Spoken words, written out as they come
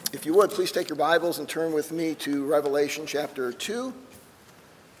If you would, please take your Bibles and turn with me to Revelation chapter 2.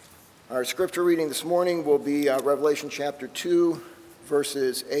 Our scripture reading this morning will be Revelation chapter 2,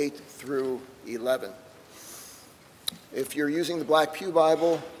 verses 8 through 11. If you're using the Black Pew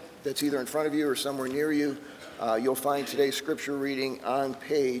Bible that's either in front of you or somewhere near you, you'll find today's scripture reading on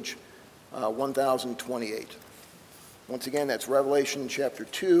page 1028. Once again, that's Revelation chapter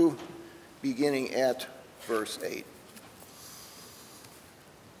 2, beginning at verse 8.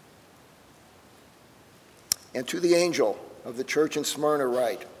 And to the angel of the church in Smyrna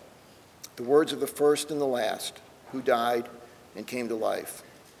write, the words of the first and the last, who died and came to life.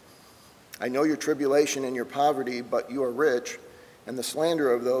 I know your tribulation and your poverty, but you are rich, and the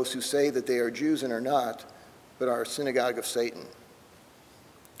slander of those who say that they are Jews and are not, but are a synagogue of Satan.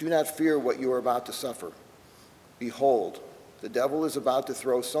 Do not fear what you are about to suffer. Behold, the devil is about to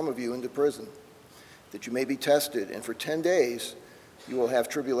throw some of you into prison, that you may be tested, and for 10 days you will have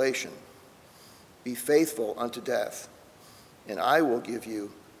tribulation. Be faithful unto death, and I will give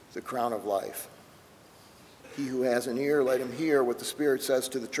you the crown of life. He who has an ear, let him hear what the Spirit says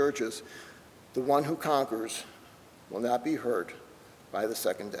to the churches. The one who conquers will not be hurt by the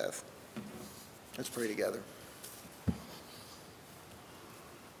second death. Let's pray together.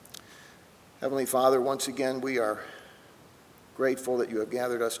 Heavenly Father, once again, we are grateful that you have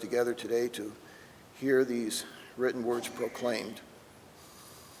gathered us together today to hear these written words proclaimed.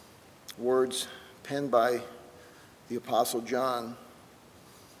 Words penned by the Apostle John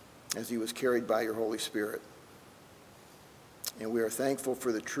as he was carried by your Holy Spirit. And we are thankful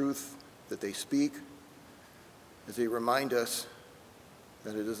for the truth that they speak as they remind us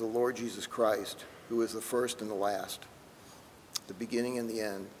that it is the Lord Jesus Christ who is the first and the last, the beginning and the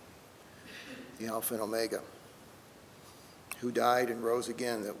end, the Alpha and Omega, who died and rose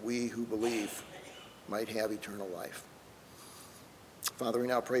again that we who believe might have eternal life. Father, we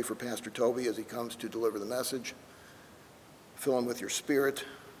now pray for Pastor Toby as he comes to deliver the message. Fill him with your Spirit.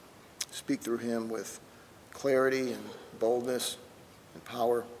 Speak through him with clarity and boldness and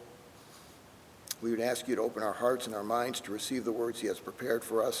power. We would ask you to open our hearts and our minds to receive the words he has prepared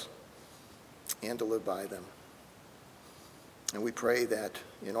for us and to live by them. And we pray that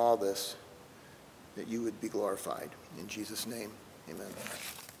in all this, that you would be glorified. In Jesus' name, amen.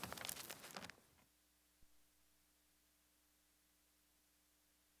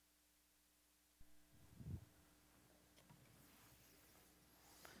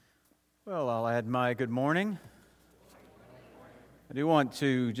 Well, I'll add my good morning. I do want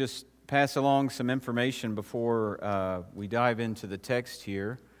to just pass along some information before we dive into the text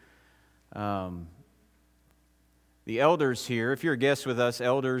here. The elders here, if you're a guest with us,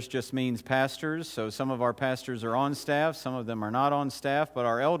 elders just means pastors. So some of our pastors are on staff, some of them are not on staff, but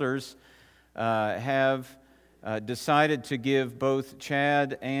our elders have decided to give both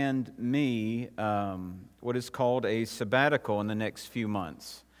Chad and me what is called a sabbatical in the next few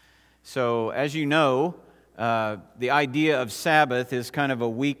months. So, as you know, the idea of Sabbath is kind of a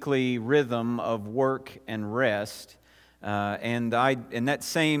weekly rhythm of work and rest, and that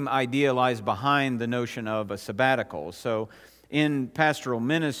same idea lies behind the notion of a sabbatical. So, in pastoral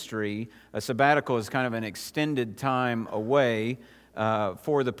ministry, a sabbatical is kind of an extended time away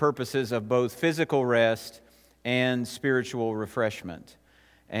for the purposes of both physical rest and spiritual refreshment.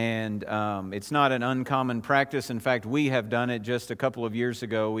 And it's not an uncommon practice. In fact, we have done it just a couple of years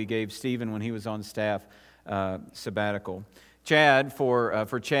ago. We gave Stephen, when he was on staff, sabbatical. Chad,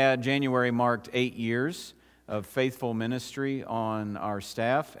 for Chad, January marked 8 years of faithful ministry on our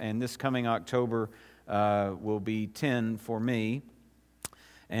staff, and this coming October will be 10 for me.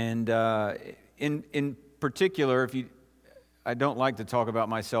 And in particular, I don't like to talk about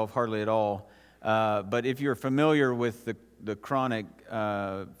myself hardly at all, but if you're familiar with the chronic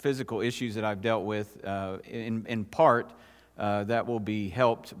physical issues that I've dealt with, in part, that will be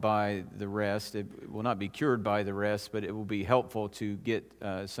helped by the rest. It will not be cured by the rest, but it will be helpful to get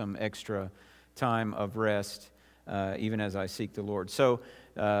some extra time of rest, even as I seek the Lord. So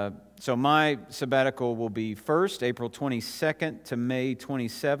my sabbatical will be first, April 22nd to May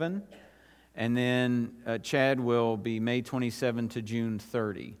 27, and then Chad will be May 27 to June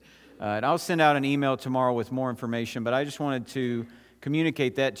 30. And I'll send out an email tomorrow with more information, but I just wanted to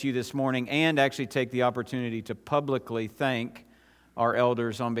communicate that to you this morning and actually take the opportunity to publicly thank our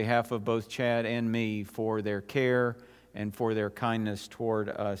elders on behalf of both Chad and me for their care and for their kindness toward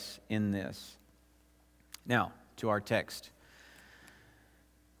us in this. Now, to our text.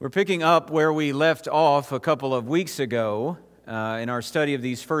 We're picking up where we left off a couple of weeks ago in our study of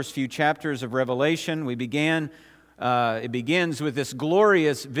these first few chapters of Revelation. It begins with this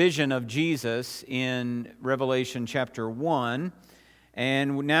glorious vision of Jesus in Revelation chapter 1,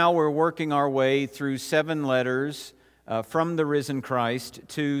 And now we're working our way through 7 letters from the risen Christ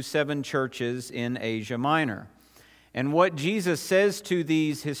to 7 churches in Asia Minor. And what Jesus says to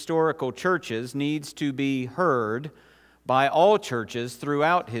these historical churches needs to be heard by all churches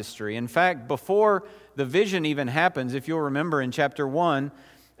throughout history. In fact, before the vision even happens, if you'll remember in chapter 1,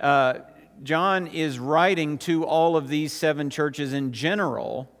 John is writing to all of these 7 churches in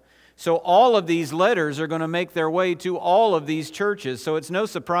general. So all of these letters are going to make their way to all of these churches. So it's no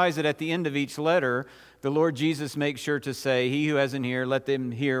surprise that at the end of each letter, the Lord Jesus makes sure to say, "He who has an ear, let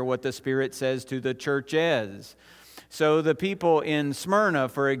them hear what the Spirit says to the churches." So the people in Smyrna,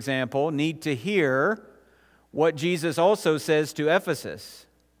 for example, need to hear what Jesus also says to Ephesus,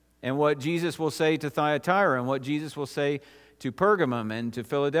 and what Jesus will say to Thyatira, and what Jesus will say to Pergamum, and to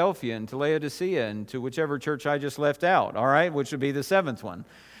Philadelphia, and to Laodicea, and to whichever church I just left out, all right, which would be the 7th one.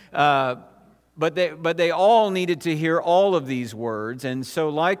 But they all needed to hear all of these words, and so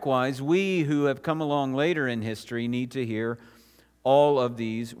likewise, we who have come along later in history need to hear all of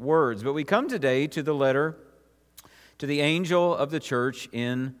these words. But we come today to the letter to the angel of the church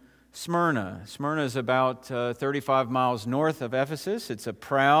in Smyrna. Smyrna is about 35 miles north of Ephesus. It's a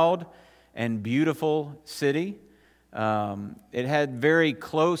proud and beautiful city. It had very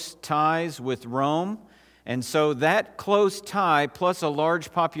close ties with Rome. And so that close tie, plus a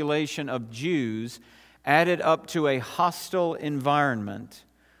large population of Jews, added up to a hostile environment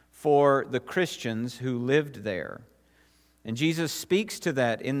for the Christians who lived there. And Jesus speaks to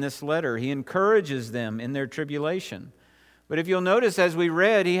that in this letter. He encourages them in their tribulation. But if you'll notice, as we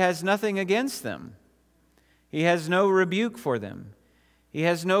read, he has nothing against them. He has no rebuke for them. He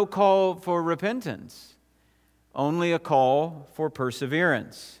has no call for repentance, only a call for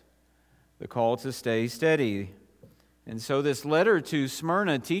perseverance. The call to stay steady. And so this letter to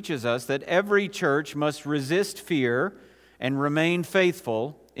Smyrna teaches us that every church must resist fear and remain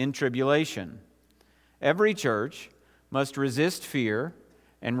faithful in tribulation. Every church must resist fear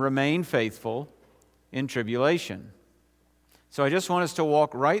and remain faithful in tribulation. So I just want us to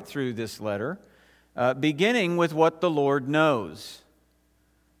walk right through this letter, beginning with what the Lord knows.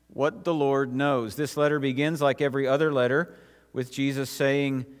 What the Lord knows. This letter begins, like every other letter, with Jesus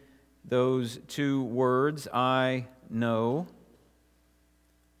saying those 2 words, "I know."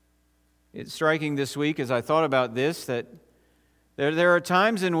 It's striking this week as I thought about this that there are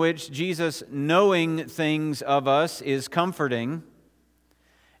times in which Jesus knowing things of us is comforting,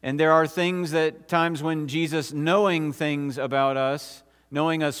 and there are times when Jesus knowing things about us,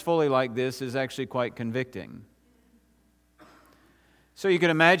 knowing us fully like this, is actually quite convicting. So you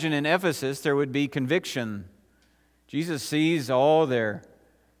can imagine in Ephesus there would be conviction. Jesus sees all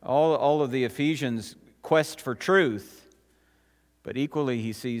of the Ephesians' quest for truth, but equally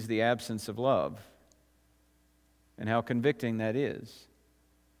he sees the absence of love and how convicting that is.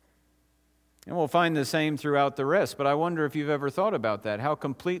 And we'll find the same throughout the rest, but I wonder if you've ever thought about that, how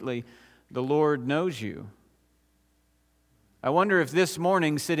completely the Lord knows you. I wonder if this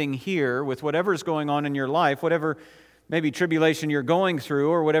morning, sitting here with whatever's going on in your life, whatever maybe tribulation you're going through,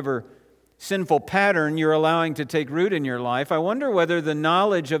 or whatever sinful pattern you're allowing to take root in your life, I wonder whether the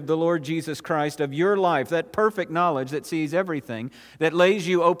knowledge of the Lord Jesus Christ of your life, that perfect knowledge that sees everything, that lays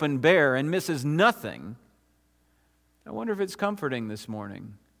you open bare and misses nothing, I wonder if it's comforting this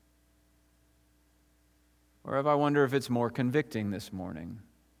morning. Or if I wonder if it's more convicting this morning.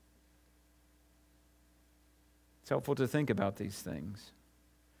 It's helpful to think about these things.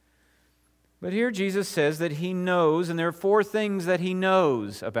 But here Jesus says that he knows, and there are 4 things that he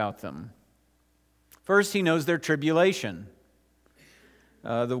knows about them. First, he knows their tribulation.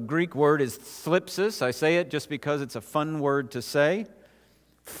 The Greek word is thlipsis. I say it just because it's a fun word to say.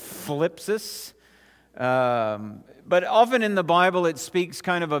 Thlipsis. But often in the Bible it speaks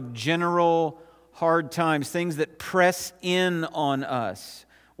kind of general hard times, things that press in on us,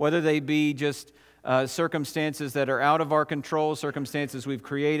 whether they be just circumstances that are out of our control, circumstances we've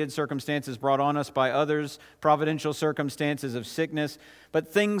created, circumstances brought on us by others, providential circumstances of sickness, but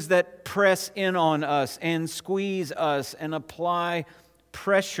things that press in on us and squeeze us and apply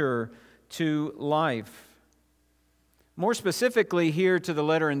pressure to life. More specifically here to the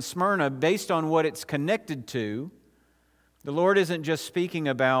letter in Smyrna, based on what it's connected to, the Lord isn't just speaking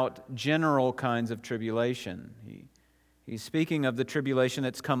about general kinds of tribulation. He's speaking of the tribulation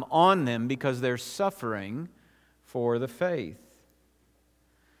that's come on them because they're suffering for the faith.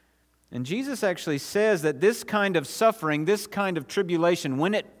 And Jesus actually says that this kind of suffering, this kind of tribulation,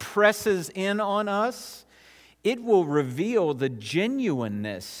 when it presses in on us, it will reveal the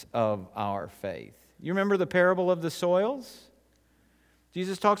genuineness of our faith. You remember the parable of the soils?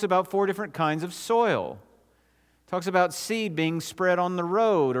 Jesus talks about 4 different kinds of soil. Talks about seed being spread on the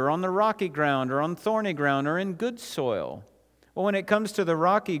road or on the rocky ground or on thorny ground or in good soil. Well, when it comes to the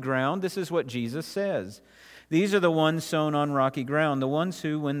rocky ground, this is what Jesus says. These are the ones sown on rocky ground, the ones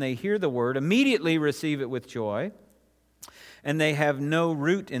who, when they hear the word, immediately receive it with joy, and they have no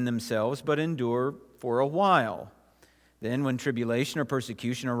root in themselves, but endure for a while. Then, when tribulation or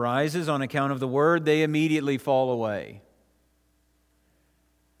persecution arises on account of the word, they immediately fall away.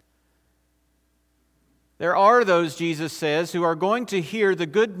 There are those, Jesus says, who are going to hear the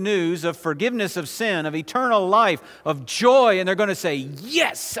good news of forgiveness of sin, of eternal life, of joy, and they're going to say,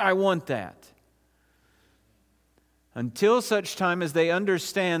 yes, I want that. Until such time as they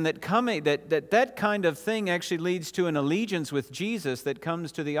understand that that kind of thing actually leads to an allegiance with Jesus that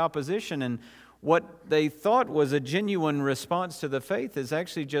comes to the opposition, and what they thought was a genuine response to the faith is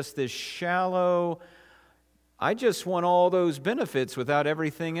actually just this shallow, I just want all those benefits without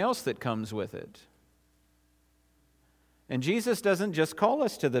everything else that comes with it. And Jesus doesn't just call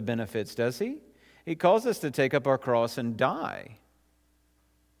us to the benefits, does He? He calls us to take up our cross and die.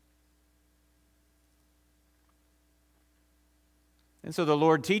 And so the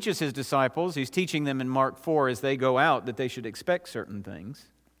Lord teaches His disciples, He's teaching them in Mark 4 as they go out that they should expect certain things.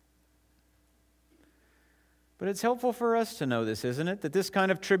 But it's helpful for us to know this, isn't it? That this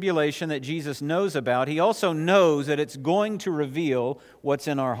kind of tribulation that Jesus knows about, He also knows that it's going to reveal what's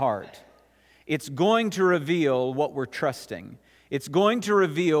in our heart. It's going to reveal what we're trusting. It's going to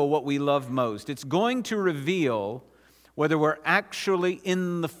reveal what we love most. It's going to reveal whether we're actually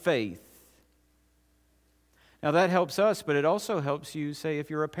in the faith. Now that helps us, but it also helps you, say, if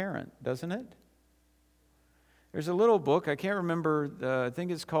you're a parent, doesn't it? There's a little book, I can't remember, I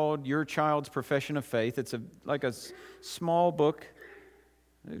think it's called Your Child's Profession of Faith. It's like a small book,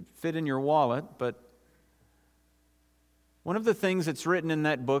 it'd fit in your wallet, but one of the things that's written in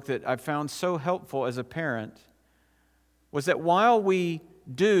that book that I found so helpful as a parent was that while we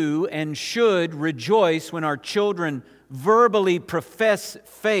do and should rejoice when our children verbally profess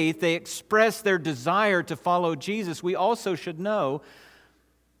faith, they express their desire to follow Jesus, we also should know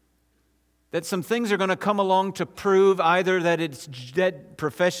that some things are going to come along to prove either that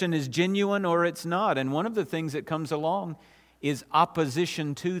profession is genuine or it's not. And one of the things that comes along is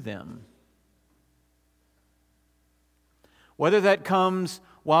opposition to them. Whether that comes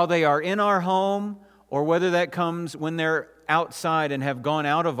while they are in our home or whether that comes when they're outside and have gone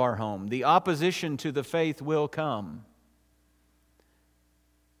out of our home, the opposition to the faith will come.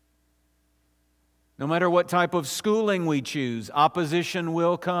 No matter what type of schooling we choose, opposition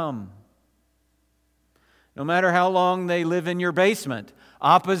will come. No matter how long they live in your basement,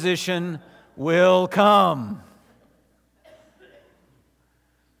 opposition will come.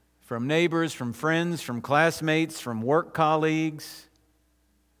 From neighbors, from friends, from classmates, from work colleagues.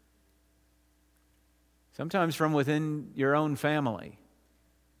 Sometimes from within your own family.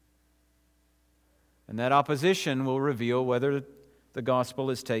 And that opposition will reveal whether the gospel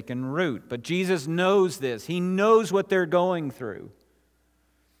has taken root. But Jesus knows this. He knows what they're going through.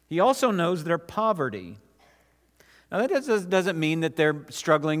 He also knows their poverty. Now that doesn't mean that they're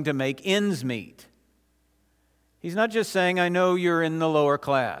struggling to make ends meet. He's not just saying, I know you're in the lower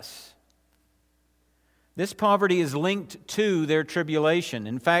class. This poverty is linked to their tribulation.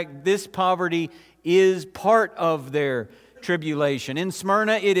 In fact, this poverty is part of their tribulation. In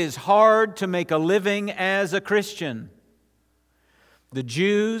Smyrna, it is hard to make a living as a Christian. The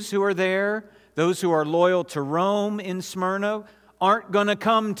Jews who are there, those who are loyal to Rome in Smyrna, aren't going to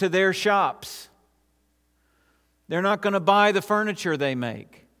come to their shops. They're not going to buy the furniture they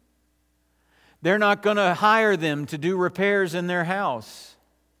make. They're not going to hire them to do repairs in their house.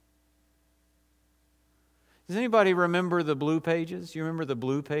 Does anybody remember the Blue Pages? You remember the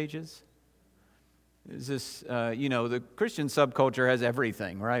Blue Pages? Is this, the Christian subculture has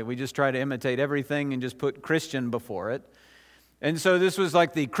everything, right? We just try to imitate everything and just put Christian before it. And so this was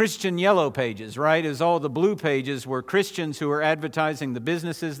like the Christian yellow pages, right? As all the blue pages were Christians who were advertising the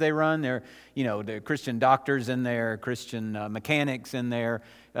businesses they run. There, the Christian doctors in there, Christian mechanics in there,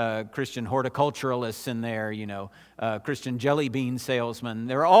 Christian horticulturalists in there, Christian jelly bean salesmen.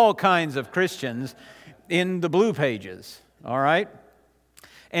 There are all kinds of Christians in the blue pages, all right?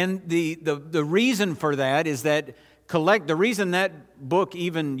 And the reason for that is that the reason that book,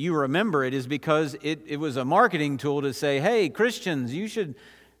 even you remember it, is because it was a marketing tool to say, hey, Christians, you should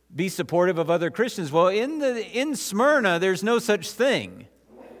be supportive of other Christians. Well, in Smyrna, there's no such thing.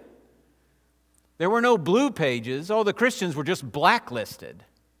 There were no blue pages. All the Christians were just blacklisted.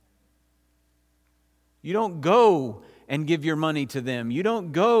 You don't go and give your money to them. You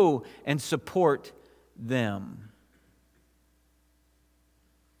don't go and support them.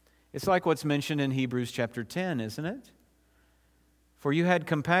 It's like what's mentioned in Hebrews chapter 10, isn't it? For you had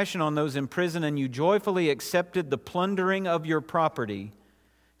compassion on those in prison, and you joyfully accepted the plundering of your property,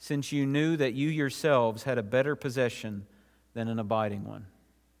 since you knew that you yourselves had a better possession than an abiding one.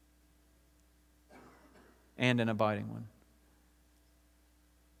 And an abiding one.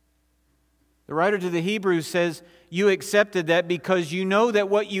 The writer to the Hebrews says, you accepted that because you know that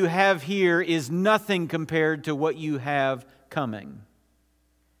what you have here is nothing compared to what you have coming.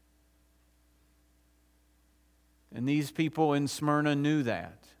 And these people in Smyrna knew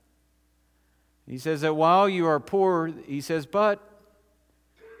that. He says that while you are poor, he says, but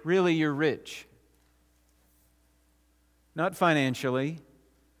really you're rich. Not financially.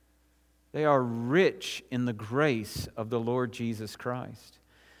 They are rich in the grace of the Lord Jesus Christ.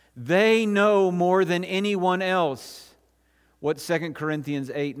 They know more than anyone else what 2 Corinthians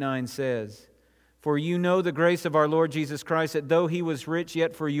 8:9 says. For you know the grace of our Lord Jesus Christ, that though He was rich,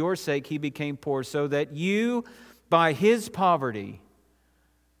 yet for your sake He became poor, so that you, by His poverty,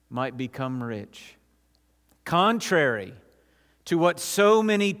 might become rich. Contrary to what so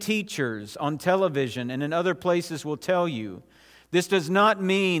many teachers on television and in other places will tell you, this does not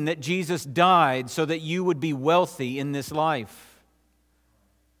mean that Jesus died so that you would be wealthy in this life.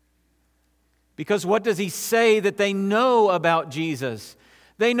 Because what does He say that they know about Jesus?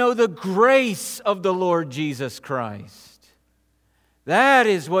 They know the grace of the Lord Jesus Christ. That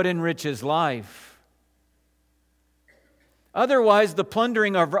is what enriches life. Otherwise, the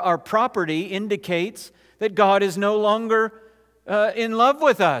plundering of our property indicates that God is no longer in love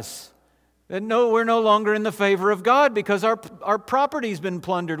with us. That we're no longer in the favor of God because our property's been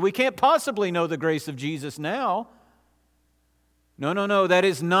plundered. We can't possibly know the grace of Jesus now. No. That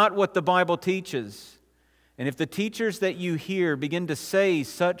is not what the Bible teaches. And if the teachers that you hear begin to say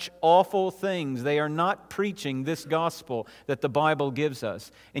such awful things, they are not preaching this gospel that the Bible gives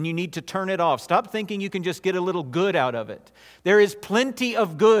us. And you need to turn it off. Stop thinking you can just get a little good out of it. There is plenty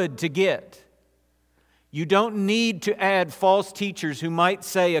of good to get. You don't need to add false teachers who might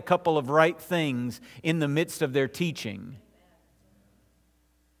say a couple of right things in the midst of their teaching.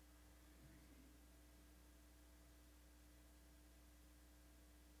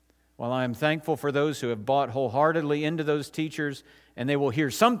 While I am thankful for those who have bought wholeheartedly into those teachers and they will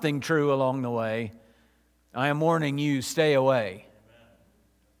hear something true along the way, I am warning you, stay away.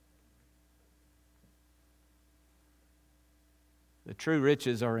 The true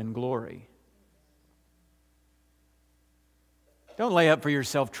riches are in glory. Don't lay up for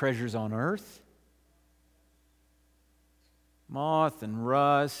yourself treasures on earth. Moth and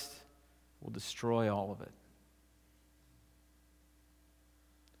rust will destroy all of it.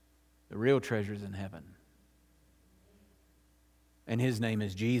 The real treasure is in heaven. And His name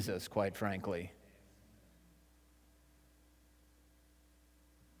is Jesus, quite frankly.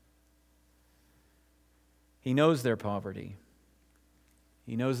 He knows their poverty.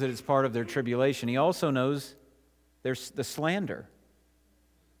 He knows that it's part of their tribulation. He also knows there's the slander.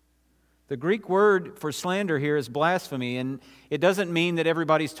 The Greek word for slander here is blasphemy, and it doesn't mean that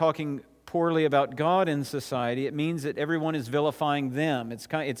everybody's talking poorly about God in society. It means that everyone is vilifying them.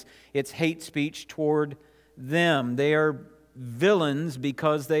 It's hate speech toward them. They are villains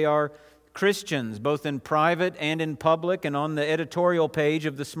because they are Christians, both in private and in public, and on the editorial page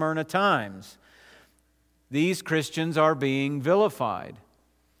of the Smyrna Times. These Christians are being vilified.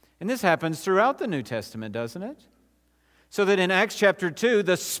 And this happens throughout the New Testament, doesn't it? So that in Acts chapter 2,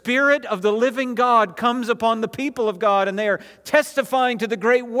 the Spirit of the living God comes upon the people of God, and they are testifying to the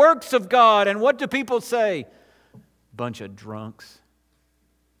great works of God. And what do people say? Bunch of drunks.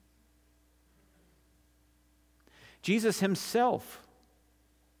 Jesus Himself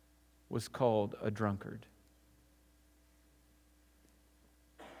was called a drunkard.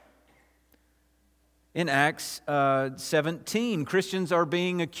 In Acts 17, Christians are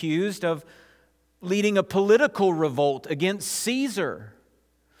being accused of leading a political revolt against Caesar.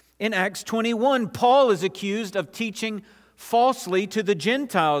 In Acts 21, Paul is accused of teaching falsely to the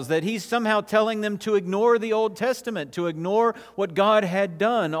Gentiles, that he's somehow telling them to ignore the Old Testament, to ignore what God had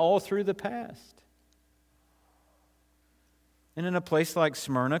done all through the past. And in a place like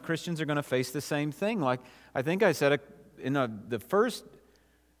Smyrna, Christians are going to face the same thing. Like I think I said in our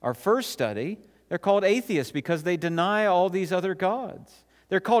first study, they're called atheists because they deny all these other gods.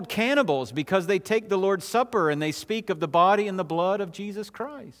 They're called cannibals because they take the Lord's Supper and they speak of the body and the blood of Jesus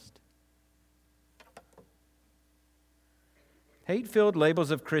Christ. Hate-filled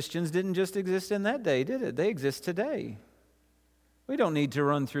labels of Christians didn't just exist in that day, did it? They exist today. We don't need to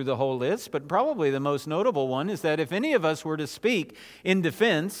run through the whole list, but probably the most notable one is that if any of us were to speak in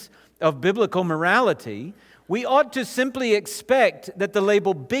defense of biblical morality, we ought to simply expect that the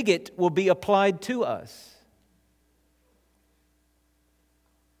label bigot will be applied to us.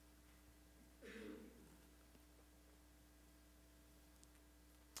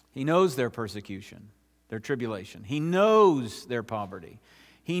 He knows their persecution, their tribulation. He knows their poverty.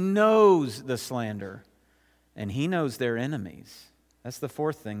 He knows the slander. And He knows their enemies. That's the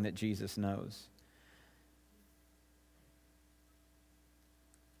fourth thing that Jesus knows.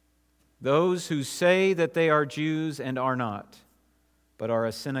 Those who say that they are Jews and are not, but are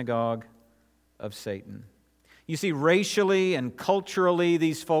a synagogue of Satan. You see, racially and culturally,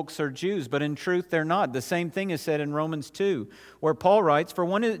 these folks are Jews, but in truth, they're not. The same thing is said in Romans 2, where Paul writes, "For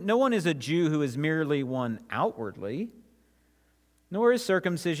no one is a Jew who is merely one outwardly, nor is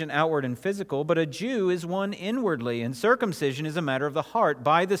circumcision outward and physical, but a Jew is one inwardly, and circumcision is a matter of the heart,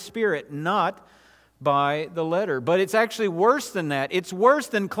 by the Spirit, not by the letter." But it's actually worse than that. It's worse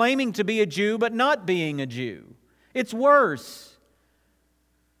than claiming to be a Jew but not being a Jew. It's worse.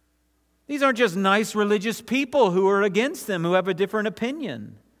 These aren't just nice religious people who are against them, who have a different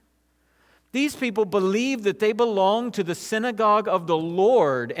opinion. These people believe that they belong to the synagogue of the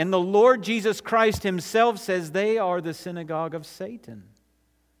Lord, and the Lord Jesus Christ Himself says they are the synagogue of Satan.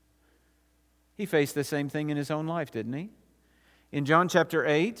 He faced the same thing in His own life, didn't He? In John chapter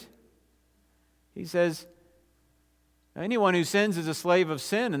 8, He says, anyone who sins is a slave of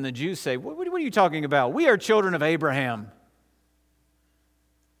sin. And the Jews say, what are you talking about? We are children of Abraham.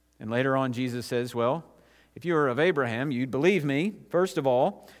 And later on, Jesus says, well, if you were of Abraham, you'd believe me, first of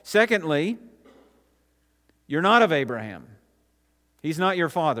all. Secondly, you're not of Abraham. He's not your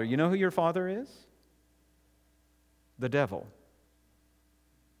father. You know who your father is? The devil.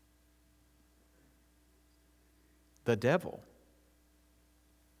 The devil.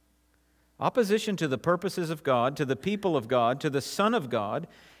 Opposition to the purposes of God, to the people of God, to the Son of God,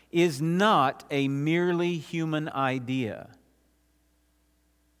 is not a merely human idea.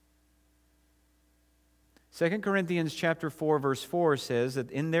 2 Corinthians chapter 4, verse 4 says that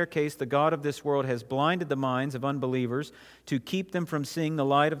in their case, the God of this world has blinded the minds of unbelievers to keep them from seeing the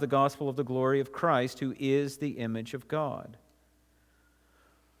light of the gospel of the glory of Christ, who is the image of God.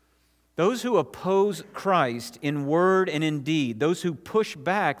 Those who oppose Christ in word and in deed, those who push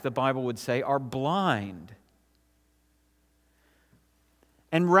back, the Bible would say, are blind.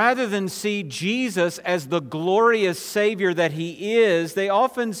 And rather than see Jesus as the glorious Savior that He is, they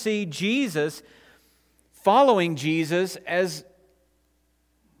often see following Jesus as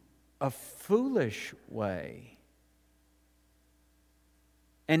a foolish way,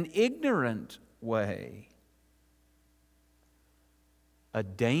 an ignorant way, a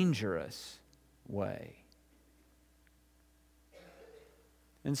dangerous way.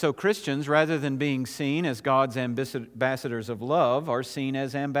 And so Christians, rather than being seen as God's ambassadors of love, are seen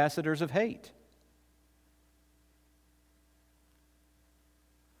as ambassadors of hate.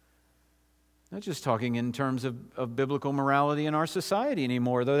 Not just talking in terms of biblical morality in our society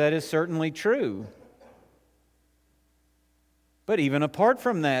anymore, though that is certainly true. But even apart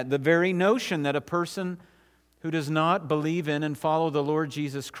from that, the very notion that a person who does not believe in and follow the Lord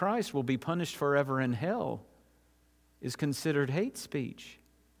Jesus Christ will be punished forever in hell is considered hate speech.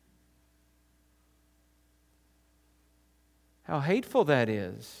 How hateful that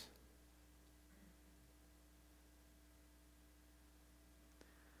is.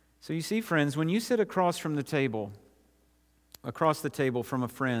 So you see, friends, when you sit across the table from a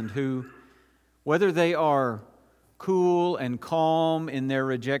friend who, whether they are cool and calm in their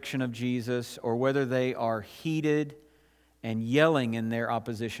rejection of Jesus, or whether they are heated and yelling in their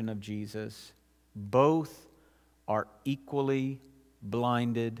opposition of Jesus, both are equally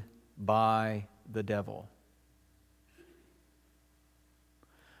blinded by the devil.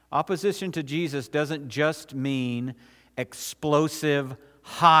 Opposition to Jesus doesn't just mean explosive,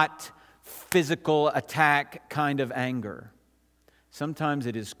 hot, physical attack kind of anger. Sometimes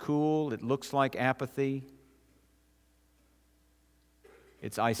it is cool, it looks like apathy,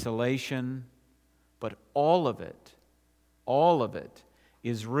 it's isolation, but all of it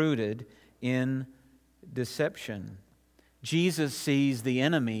is rooted in deception. Jesus sees the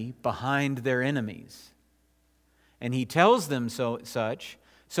enemy behind their enemies, and He tells them such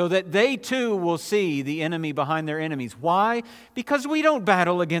so that they too will see the enemy behind their enemies. Why? Because we don't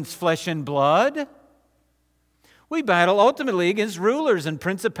battle against flesh and blood. We battle ultimately against rulers and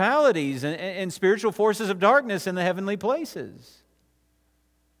principalities and spiritual forces of darkness in the heavenly places.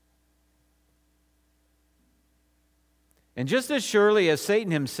 And just as surely as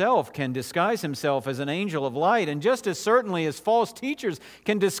Satan himself can disguise himself as an angel of light, and just as certainly as false teachers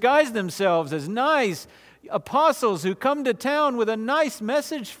can disguise themselves as nice apostles who come to town with a nice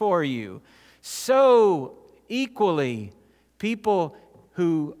message for you, so equally, people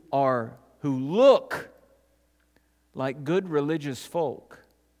who look like good religious folk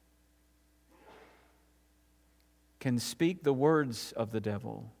can speak the words of the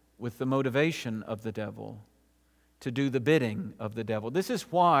devil with the motivation of the devil to do the bidding of the devil. This is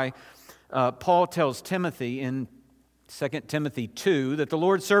why Paul tells Timothy in 2 Timothy 2 that the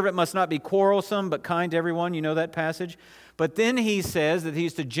Lord's servant must not be quarrelsome but kind to everyone. You know that passage? But then he says that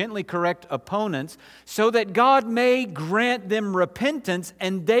he's to gently correct opponents so that God may grant them repentance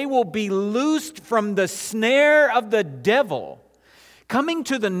and they will be loosed from the snare of the devil. Coming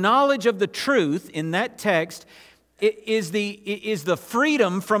to the knowledge of the truth in that text is the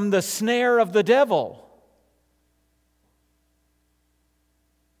freedom from the snare of the devil.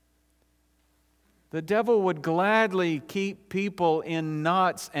 The devil would gladly keep people in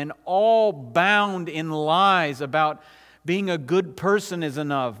knots and all bound in lies about being a good person is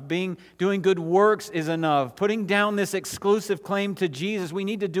enough, doing good works is enough, putting down this exclusive claim to Jesus. We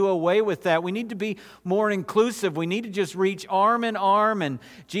need to do away with that. We need to be more inclusive. We need to just reach arm in arm, and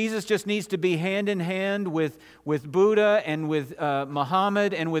Jesus just needs to be hand in hand with Buddha and with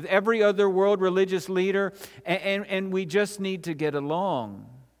Muhammad and with every other world religious leader, and we just need to get along.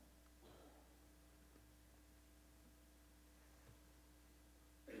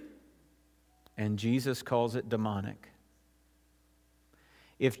 And Jesus calls it demonic.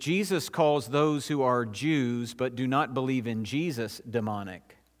 If Jesus calls those who are Jews but do not believe in Jesus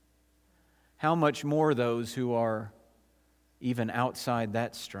demonic, how much more those who are even outside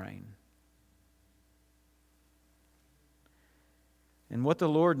that strain? And what the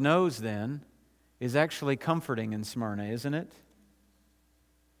Lord knows then is actually comforting in Smyrna, isn't it?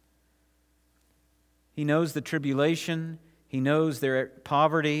 He knows the tribulation. He knows their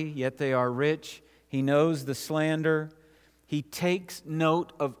poverty, yet they are rich. He knows the slander. He takes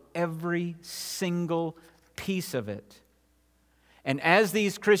note of every single piece of it. And as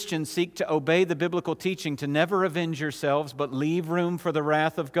these Christians seek to obey the biblical teaching to never avenge yourselves but leave room for the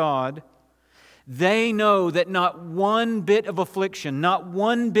wrath of God, they know that not one bit of affliction, not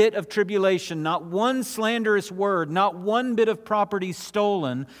one bit of tribulation, not one slanderous word, not one bit of property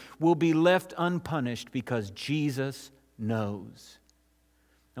stolen will be left unpunished because Jesus knows.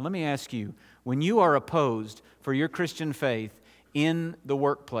 Now let me ask you, when you are opposed for your Christian faith in the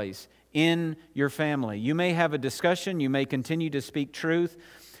workplace, in your family, you may have a discussion, you may continue to speak truth,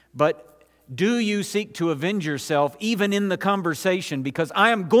 but do you seek to avenge yourself even in the conversation? Because I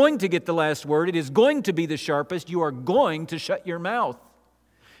am going to get the last word. It is going to be the sharpest. You are going to shut your mouth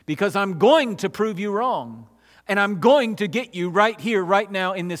because I'm going to prove you wrong. And I'm going to get you right here, right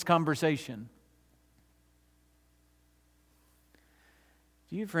now in this conversation.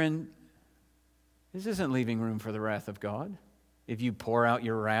 Do you, friend, this isn't leaving room for the wrath of God if you pour out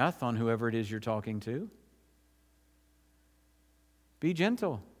your wrath on whoever it is you're talking to. Be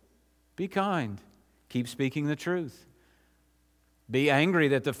gentle. Be kind. Keep speaking the truth. Be angry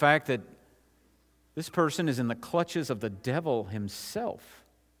that the fact that this person is in the clutches of the devil himself.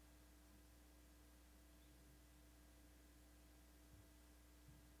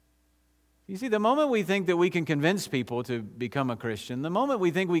 You see, the moment we think that we can convince people to become a Christian, the moment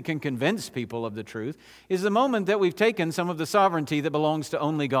we think we can convince people of the truth, is the moment that we've taken some of the sovereignty that belongs to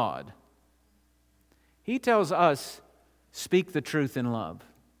only God. He tells us, speak the truth in love.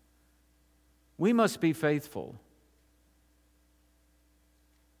 We must be faithful.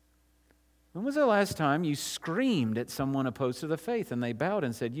 When was the last time you screamed at someone opposed to the faith and they bowed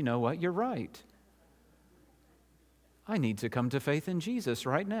and said, you know what, you're right. I need to come to faith in Jesus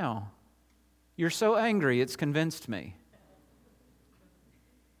right now. You're so angry, it's convinced me.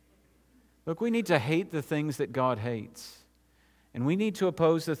 Look, we need to hate the things that God hates. And we need to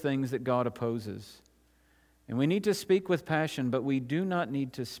oppose the things that God opposes. And we need to speak with passion, but we do not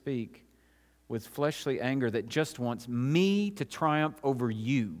need to speak with fleshly anger that just wants me to triumph over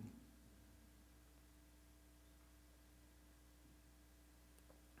you.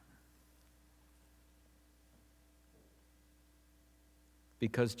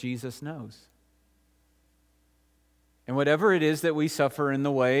 Because Jesus knows. And whatever it is that we suffer in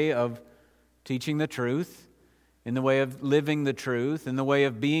the way of teaching the truth, in the way of living the truth, in the way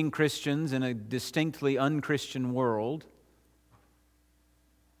of being Christians in a distinctly unchristian world,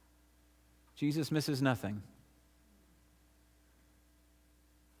 Jesus misses nothing.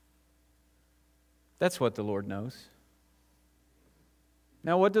 That's what the Lord knows.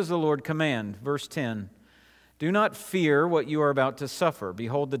 Now, what does the Lord command? Verse 10. Do not fear what you are about to suffer.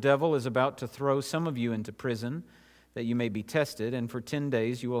 Behold, the devil is about to throw some of you into prison, that you may be tested, and for 10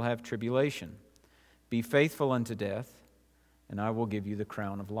 days you will have tribulation. Be faithful unto death, and I will give you the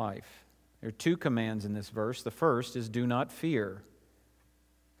crown of life. There are two commands in this verse. The first is do not fear.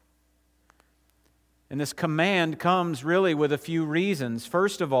 And this command comes really with a few reasons.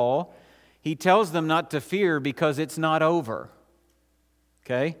 First of all, he tells them not to fear because it's not over.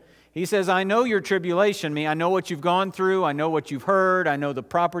 Okay? He says, I know your tribulation. I know what you've gone through. I know what you've heard. I know the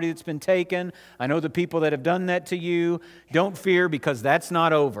property that's been taken. I know the people that have done that to you. Don't fear because that's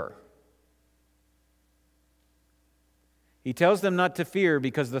not over. He tells them not to fear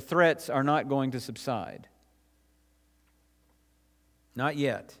because the threats are not going to subside. Not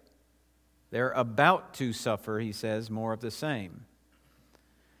yet. They're about to suffer, he says, more of the same.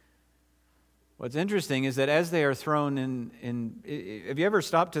 What's interesting is that as they are thrown in, have you ever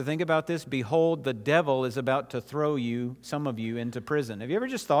stopped to think about this? Behold, the devil is about to throw you, some of you, into prison. Have you ever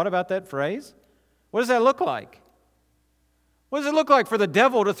just thought about that phrase? What does that look like? What does it look like for the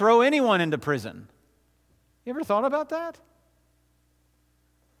devil to throw anyone into prison? You ever thought about that?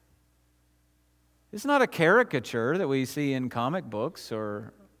 It's not a caricature that we see in comic books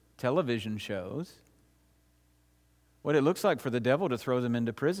or television shows. What it looks like for the devil to throw them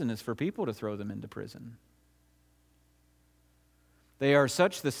into prison is for people to throw them into prison. They are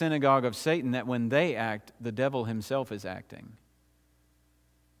such the synagogue of Satan that when they act, the devil himself is acting.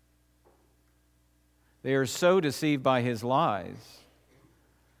 They are so deceived by his lies.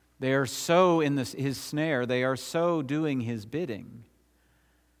 They are so in his snare. They are so doing his bidding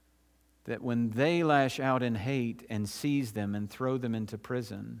that when they lash out in hate and seize them and throw them into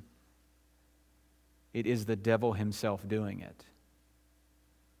prison, it is the devil himself doing it.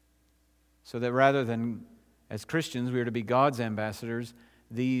 So that rather than, as Christians, we are to be God's ambassadors,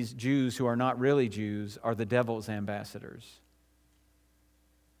 these Jews who are not really Jews are the devil's ambassadors.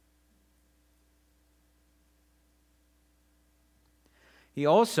 He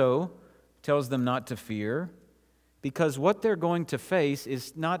also tells them not to fear because what they're going to face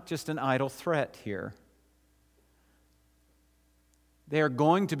is not just an idle threat here. They are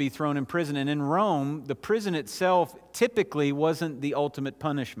going to be thrown in prison. And in Rome, the prison itself typically wasn't the ultimate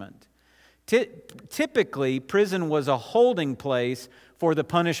punishment. Typically, prison was a holding place for the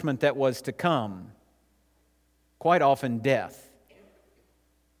punishment that was to come. Quite often, death.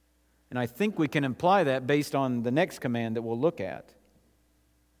 And I think we can imply that based on the next command that we'll look at.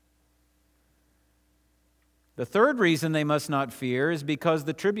 The third reason they must not fear is because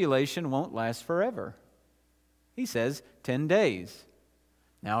the tribulation won't last forever. He says 10 days.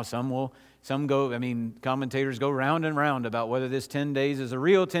 Now commentators go round and round about whether this 10 days is a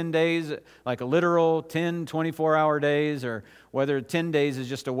real 10 days, like a literal 10, 24-hour days, or whether 10 days is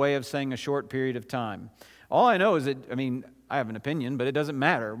just a way of saying a short period of time. All I know is that, I have an opinion, but it doesn't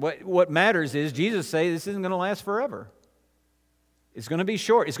matter. What matters is Jesus says this isn't going to last forever. It's going to be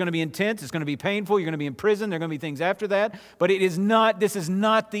short. It's going to be intense. It's going to be painful. You're going to be in prison. There are going to be things after that. But this is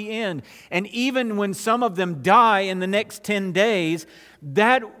not the end. And even when some of them die in the next 10 days,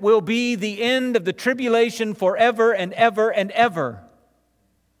 that will be the end of the tribulation forever and ever and ever.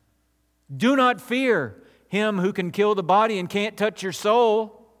 Do not fear him who can kill the body and can't touch your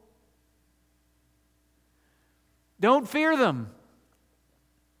soul. Don't fear them.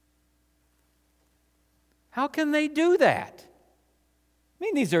 How can they do that?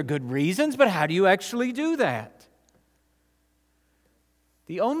 These are good reasons, but how do you actually do that?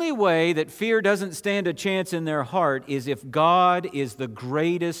 The only way that fear doesn't stand a chance in their heart is if God is the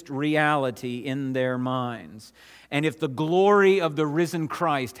greatest reality in their minds, and if the glory of the risen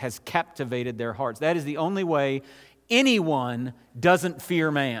Christ has captivated their hearts. That is the only way anyone doesn't fear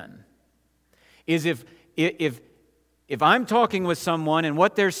man, is if I'm talking with someone and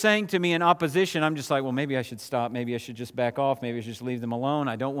what they're saying to me in opposition, I'm just like, well, maybe I should stop. Maybe I should just back off. Maybe I should just leave them alone.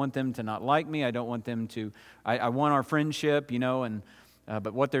 I don't want them to not like me. I don't want them to, I want our friendship,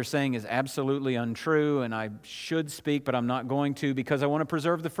 but what they're saying is absolutely untrue, and I should speak, but I'm not going to because I want to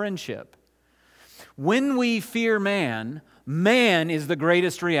preserve the friendship. When we fear man, man is the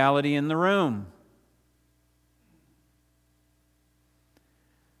greatest reality in the room.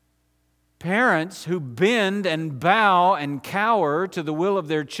 Parents who bend and bow and cower to the will of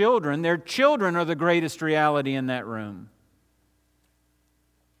their children are the greatest reality in that room.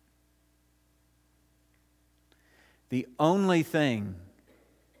 The only thing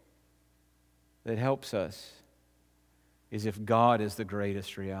that helps us is if God is the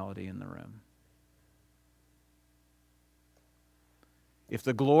greatest reality in the room. If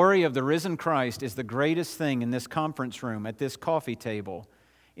the glory of the risen Christ is the greatest thing in this conference room, at this coffee table,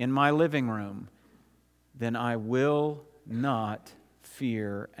 in my living room, then I will not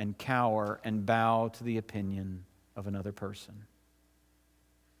fear and cower and bow to the opinion of another person.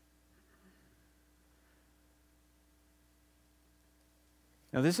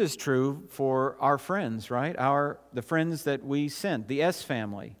 Now, this is true for our friends, right? The friends that we sent, the S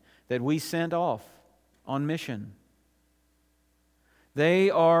family that we sent off on mission. They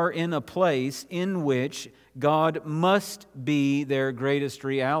are in a place in which God must be their greatest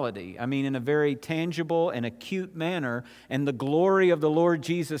reality. I mean, in a very tangible and acute manner, and the glory of the Lord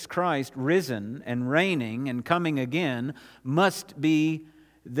Jesus Christ, risen and reigning and coming again, must be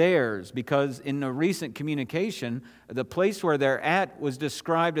theirs. Because in a recent communication, the place where they're at was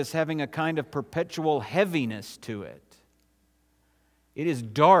described as having a kind of perpetual heaviness to it. It is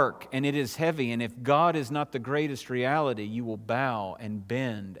dark and it is heavy, and if God is not the greatest reality, you will bow and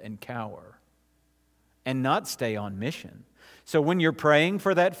bend and cower and not stay on mission. So when you're praying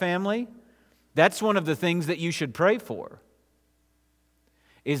for that family, that's one of the things that you should pray for,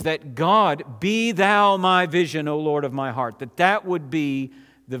 is that God, be thou my vision, O Lord of my heart, that would be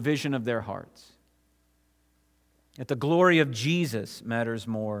the vision of their hearts. That the glory of Jesus matters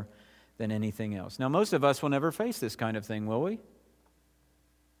more than anything else. Now, most of us will never face this kind of thing, will we?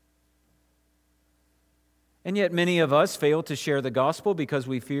 And yet many of us fail to share the gospel because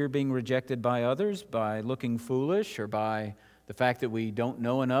we fear being rejected by others, by looking foolish, or by the fact that we don't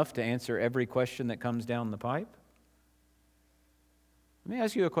know enough to answer every question that comes down the pipe. Let me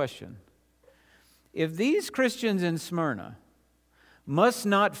ask you a question. If these Christians in Smyrna must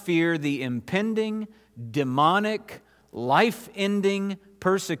not fear the impending, demonic, life-ending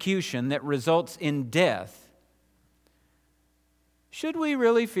persecution that results in death, should we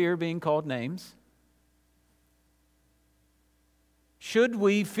really fear being called names? Should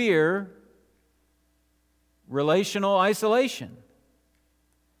we fear relational isolation?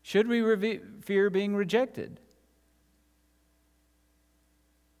 Should we fear being rejected?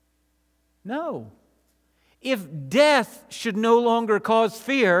 No. If death should no longer cause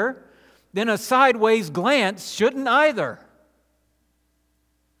fear, then a sideways glance shouldn't either.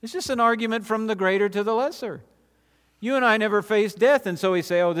 It's just an argument from the greater to the lesser. You and I never face death, and so we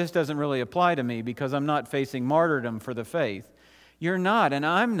say, oh, this doesn't really apply to me because I'm not facing martyrdom for the faith. You're not, and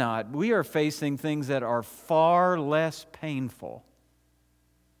I'm not. We are facing things that are far less painful.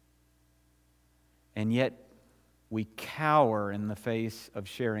 And yet, we cower in the face of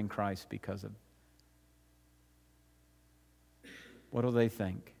sharing Christ because of. What do they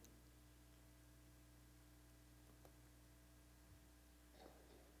think?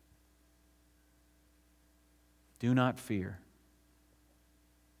 Do not fear.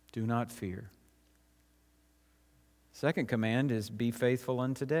 Do not fear. Second command is be faithful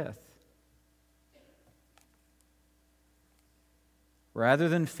unto death. Rather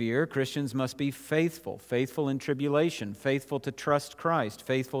than fear, Christians must be faithful. Faithful in tribulation, faithful to trust Christ,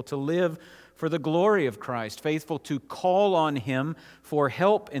 faithful to live for the glory of Christ, faithful to call on Him for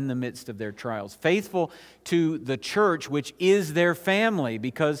help in the midst of their trials, faithful to the church, which is their family,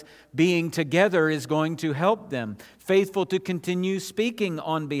 because being together is going to help them, faithful to continue speaking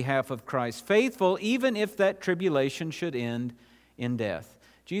on behalf of Christ, faithful even if that tribulation should end in death.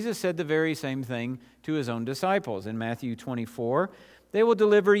 Jesus said the very same thing to His own disciples in Matthew 24. They will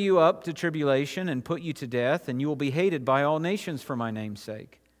deliver you up to tribulation and put you to death, and you will be hated by all nations for my name's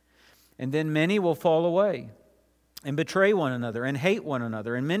sake. And then many will fall away and betray one another and hate one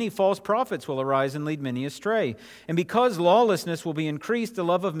another. And many false prophets will arise and lead many astray. And because lawlessness will be increased, the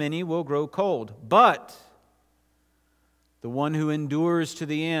love of many will grow cold. But the one who endures to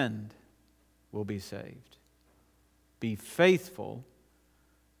the end will be saved. Be faithful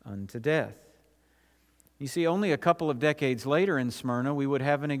unto death. You see, only a couple of decades later in Smyrna, we would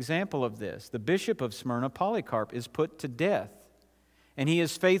have an example of this. The bishop of Smyrna, Polycarp, is put to death. And he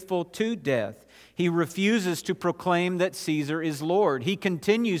is faithful to death. He refuses to proclaim that Caesar is Lord. He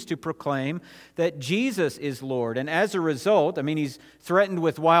continues to proclaim that Jesus is Lord. And as a result, he's threatened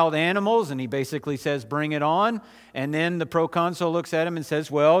with wild animals, and he basically says, bring it on. And then the proconsul looks at him and says,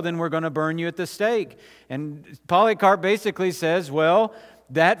 well, then we're going to burn you at the stake. And Polycarp basically says, well,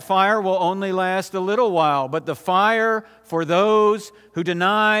 that fire will only last a little while, but the fire for those who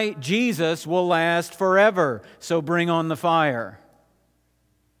deny Jesus will last forever. So bring on the fire.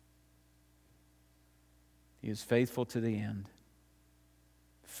 He is faithful to the end,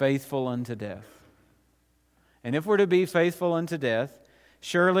 faithful unto death. And if we're to be faithful unto death,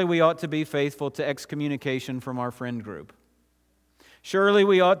 surely we ought to be faithful to excommunication from our friend group. Surely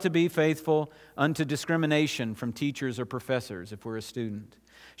we ought to be faithful unto discrimination from teachers or professors if we're a student.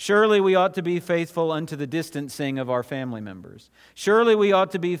 Surely we ought to be faithful unto the distancing of our family members. Surely we ought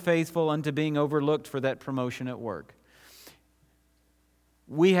to be faithful unto being overlooked for that promotion at work.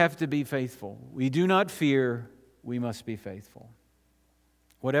 We have to be faithful. We do not fear, we must be faithful.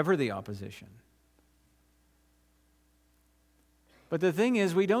 Whatever the opposition. But the thing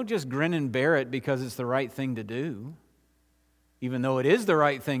is, we don't just grin and bear it because it's the right thing to do, even though it is the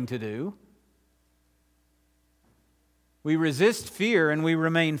right thing to do. We resist fear and we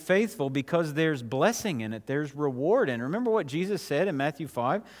remain faithful because there's blessing in it. There's reward in it. Remember what Jesus said in Matthew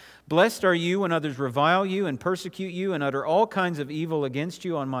 5? Blessed are you when others revile you and persecute you and utter all kinds of evil against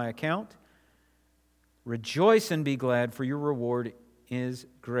you on my account. Rejoice and be glad, for your reward is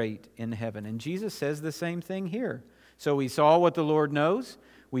great in heaven. And Jesus says the same thing here. So we saw what the Lord knows.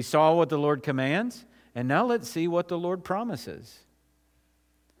 We saw what the Lord commands. And now let's see what the Lord promises.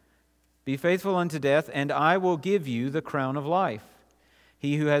 Be faithful unto death, and I will give you the crown of life.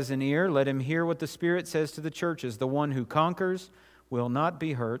 He who has an ear, let him hear what the Spirit says to the churches. The one who conquers will not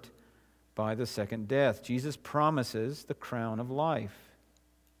be hurt by the second death. Jesus promises the crown of life.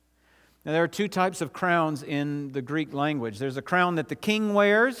 Now, there are two types of crowns in the Greek language. There's a crown that the king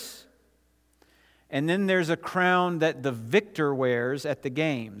wears, and then there's a crown that the victor wears at the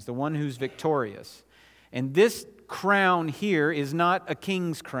games, the one who's victorious. And this crown here is not a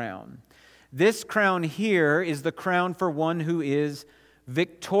king's crown. This crown here is the crown for one who is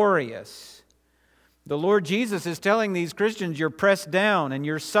victorious. The Lord Jesus is telling these Christians, you're pressed down and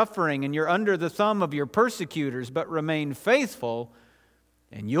you're suffering and you're under the thumb of your persecutors, but remain faithful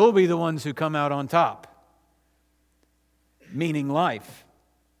and you'll be the ones who come out on top. Meaning life.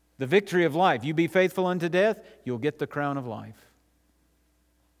 The victory of life. You be faithful unto death, you'll get the crown of life.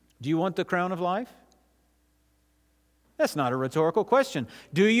 Do you want the crown of life? That's not a rhetorical question.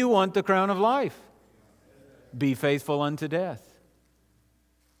 Do you want the crown of life? Be faithful unto death.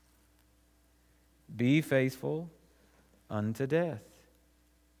 Be faithful unto death.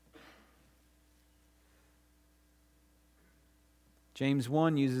 James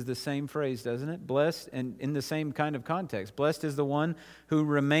 1 uses the same phrase, doesn't it? Blessed, and in the same kind of context. Blessed is the one who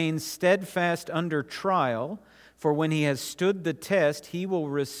remains steadfast under trial, for when he has stood the test, he will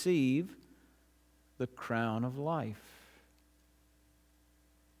receive the crown of life.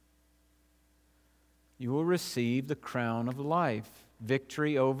 You will receive the crown of life.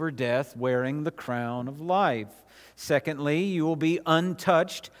 Victory over death, wearing the crown of life. Secondly, you will be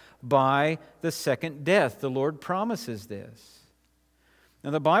untouched by the second death. The Lord promises this. Now,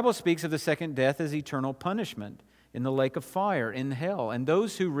 the Bible speaks of the second death as eternal punishment in the lake of fire, in hell. And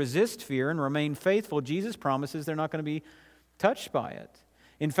those who resist fear and remain faithful, Jesus promises they're not going to be touched by it.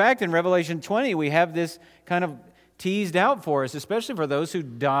 In fact, in Revelation 20, we have this kind of teased out for us, especially for those who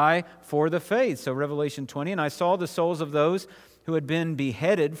die for the faith. So Revelation 20, and I saw the souls of those who had been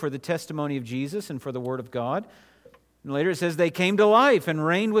beheaded for the testimony of Jesus and for the word of God. And later it says they came to life and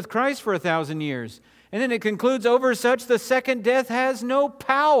reigned with Christ for 1,000 years. And then it concludes, over such the second death has no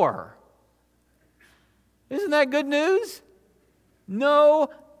power. Isn't that good news? No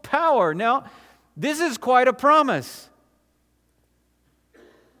power. Now, this is quite a promise.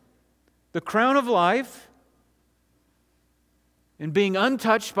 The crown of life and being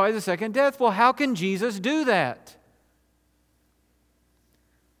untouched by the second death. Well, how can Jesus do that?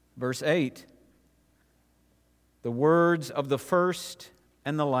 Verse 8, the words of the first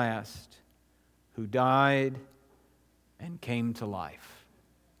and the last, who died and came to life.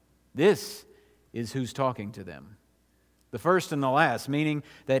 This is who's talking to them. The first and the last, meaning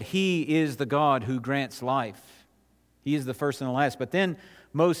that He is the God who grants life. He is the first and the last. But then,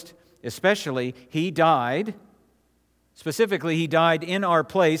 most especially, He died. Specifically, He died in our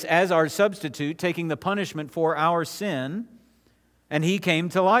place as our substitute, taking the punishment for our sin. And He came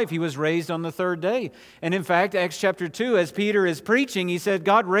to life. He was raised on the third day. And in fact, Acts chapter 2, as Peter is preaching, he said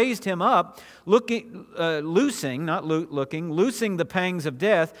God raised Him up, loosing the pangs of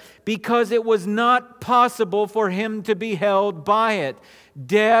death, because it was not possible for Him to be held by it.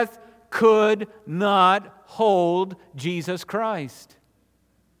 Death could not hold Jesus Christ.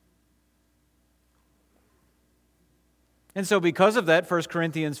 And so because of that, 1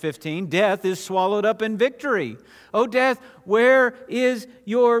 Corinthians 15, death is swallowed up in victory. O death, where is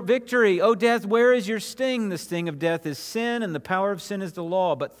your victory? O death, where is your sting? The sting of death is sin, and the power of sin is the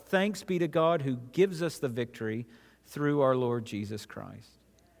law. But thanks be to God who gives us the victory through our Lord Jesus Christ.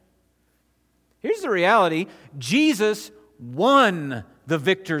 Here's the reality. Jesus won the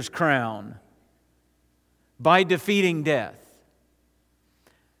victor's crown by defeating death.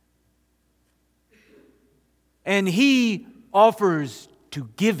 And He offers to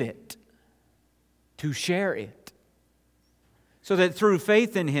give it, to share it, so that through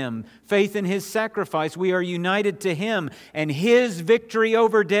faith in Him, faith in His sacrifice, we are united to Him, and His victory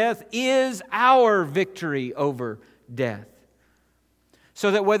over death is our victory over death. So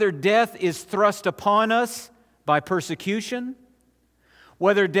that whether death is thrust upon us by persecution,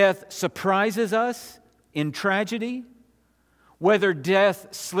 whether death surprises us in tragedy, whether death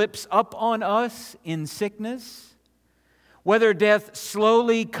slips up on us in sickness, whether death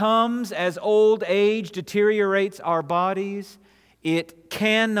slowly comes as old age deteriorates our bodies, it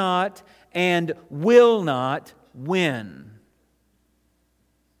cannot and will not win.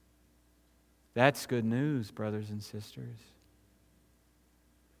 That's good news, brothers and sisters.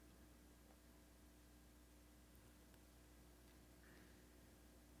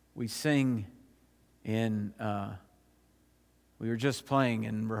 We sing in, we were just playing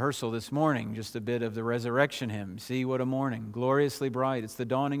in rehearsal this morning, just a bit of the resurrection hymn. See what a morning, gloriously bright. It's the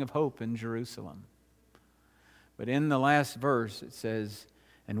dawning of hope in Jerusalem. But in the last verse it says,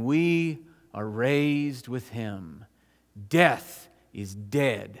 and we are raised with Him. Death is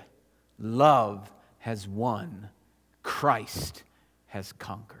dead. Love has won. Christ has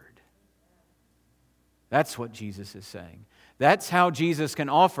conquered. That's what Jesus is saying. That's how Jesus can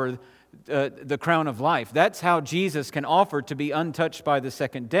offer the crown of life. That's how Jesus can offer to be untouched by the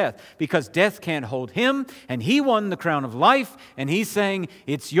second death. Because death can't hold Him, and He won the crown of life, and He's saying,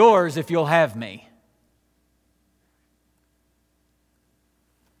 it's yours if you'll have me.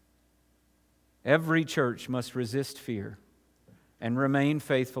 Every church must resist fear and remain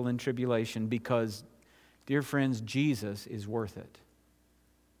faithful in tribulation because, dear friends, Jesus is worth it.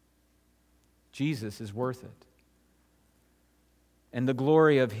 Jesus is worth it. And the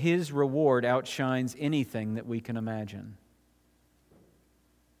glory of His reward outshines anything that we can imagine.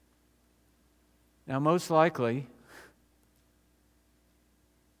 Now, most likely,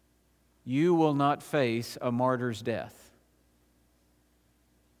 you will not face a martyr's death.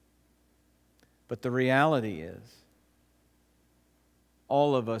 But the reality is,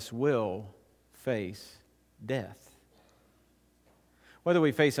 all of us will face death. Whether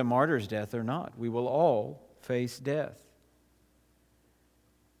we face a martyr's death or not, we will all face death.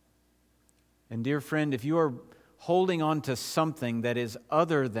 And dear friend, if you are holding on to something that is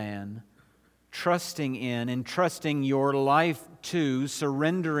other than trusting in, entrusting your life to,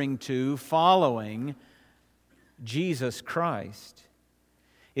 surrendering to, following Jesus Christ,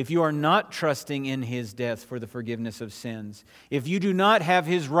 if you are not trusting in His death for the forgiveness of sins, if you do not have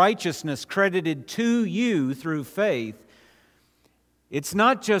His righteousness credited to you through faith, it's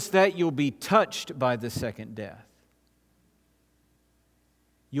not just that you'll be touched by the second death.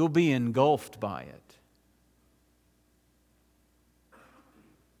 You'll be engulfed by it.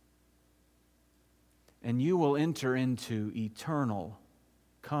 And you will enter into eternal,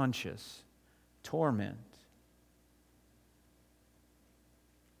 conscious torment.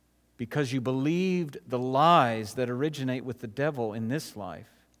 Because you believed the lies that originate with the devil in this life,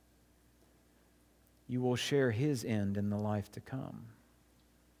 you will share his end in the life to come.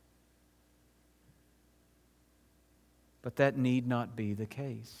 But that need not be the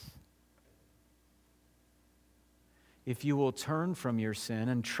case. If you will turn from your sin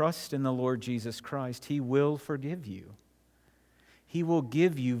and trust in the Lord Jesus Christ, He will forgive you. He will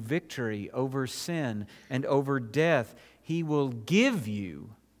give you victory over sin and over death. He will give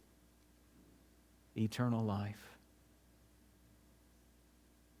you eternal life.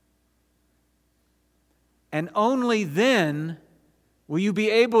 And only then will you be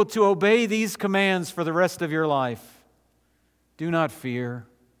able to obey these commands for the rest of your life. Do not fear.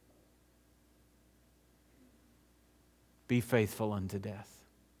 Be faithful unto death.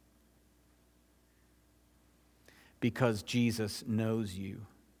 Because Jesus knows you.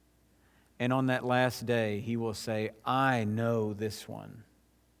 And on that last day, He will say, I know this one.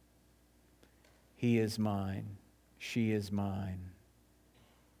 He is mine. She is mine.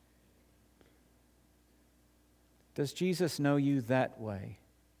 Does Jesus know you that way?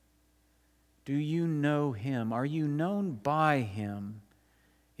 Do you know Him? Are you known by Him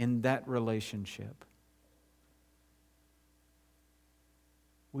in that relationship?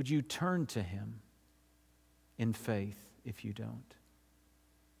 Would you turn to Him in faith if you don't?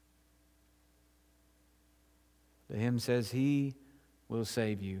 The hymn says, He will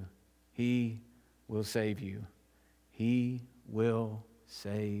save you. He will save you. He will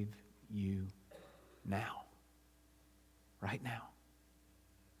save you now. Right now.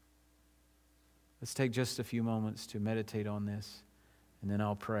 Let's take just a few moments to meditate on this, and then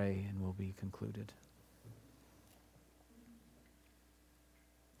I'll pray and we'll be concluded.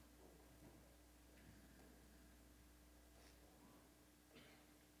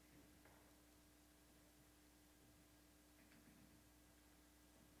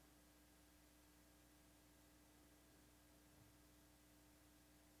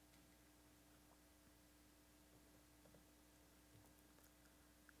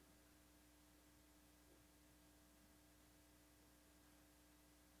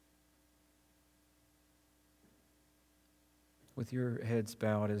 with your heads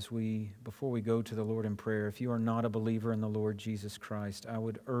bowed before we go to the Lord in prayer, if you are not a believer in the Lord Jesus Christ, I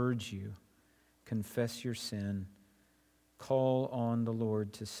would urge you, confess your sin, call on the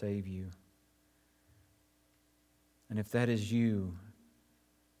Lord to save you. And if that is you,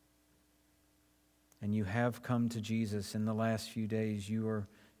 and you have come to Jesus in the last few days, you are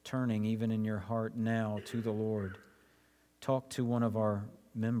turning even in your heart now to the Lord, talk to one of our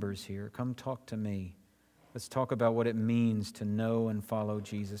members here. Come talk to me. Let's talk about what it means to know and follow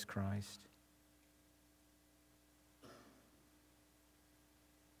Jesus Christ.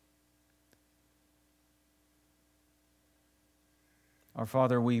 Our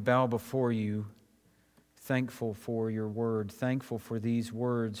Father, we bow before you, thankful for your word, thankful for these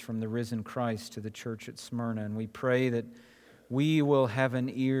words from the risen Christ to the church at Smyrna, and we pray that we will have an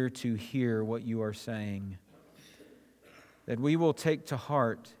ear to hear what you are saying, that we will take to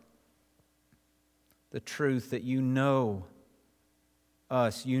heart the truth that you know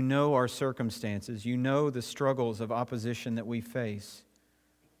us, you know our circumstances, you know the struggles of opposition that we face,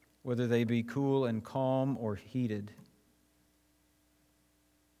 whether they be cool and calm or heated.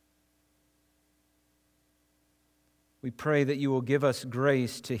 We pray that you will give us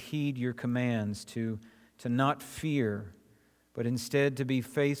grace to heed your commands, to not fear, but instead to be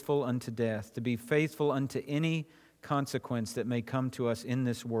faithful unto death, to be faithful unto any consequence that may come to us in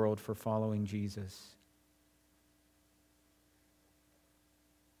this world for following Jesus.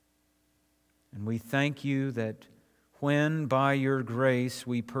 And we thank you that when by your grace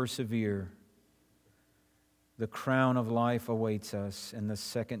we persevere, the crown of life awaits us and the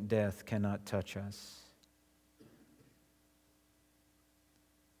second death cannot touch us.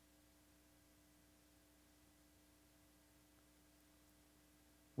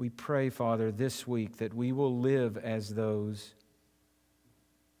 We pray, Father, this week that we will live as those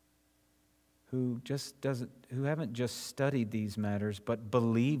who haven't just studied these matters, but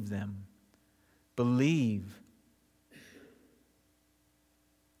believe them. Believe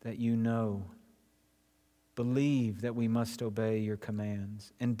that you know. Believe that we must obey your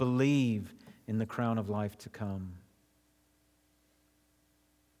commands. And believe in the crown of life to come.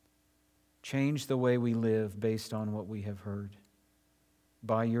 Change the way we live based on what we have heard.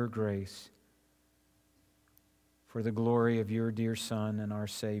 By your grace, for the glory of your dear Son and our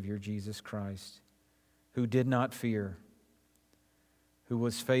Savior, Jesus Christ, who did not fear, who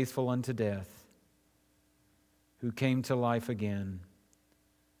was faithful unto death, who came to life again,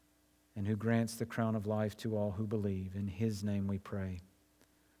 and who grants the crown of life to all who believe. In his name we pray.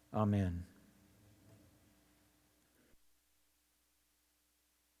 Amen.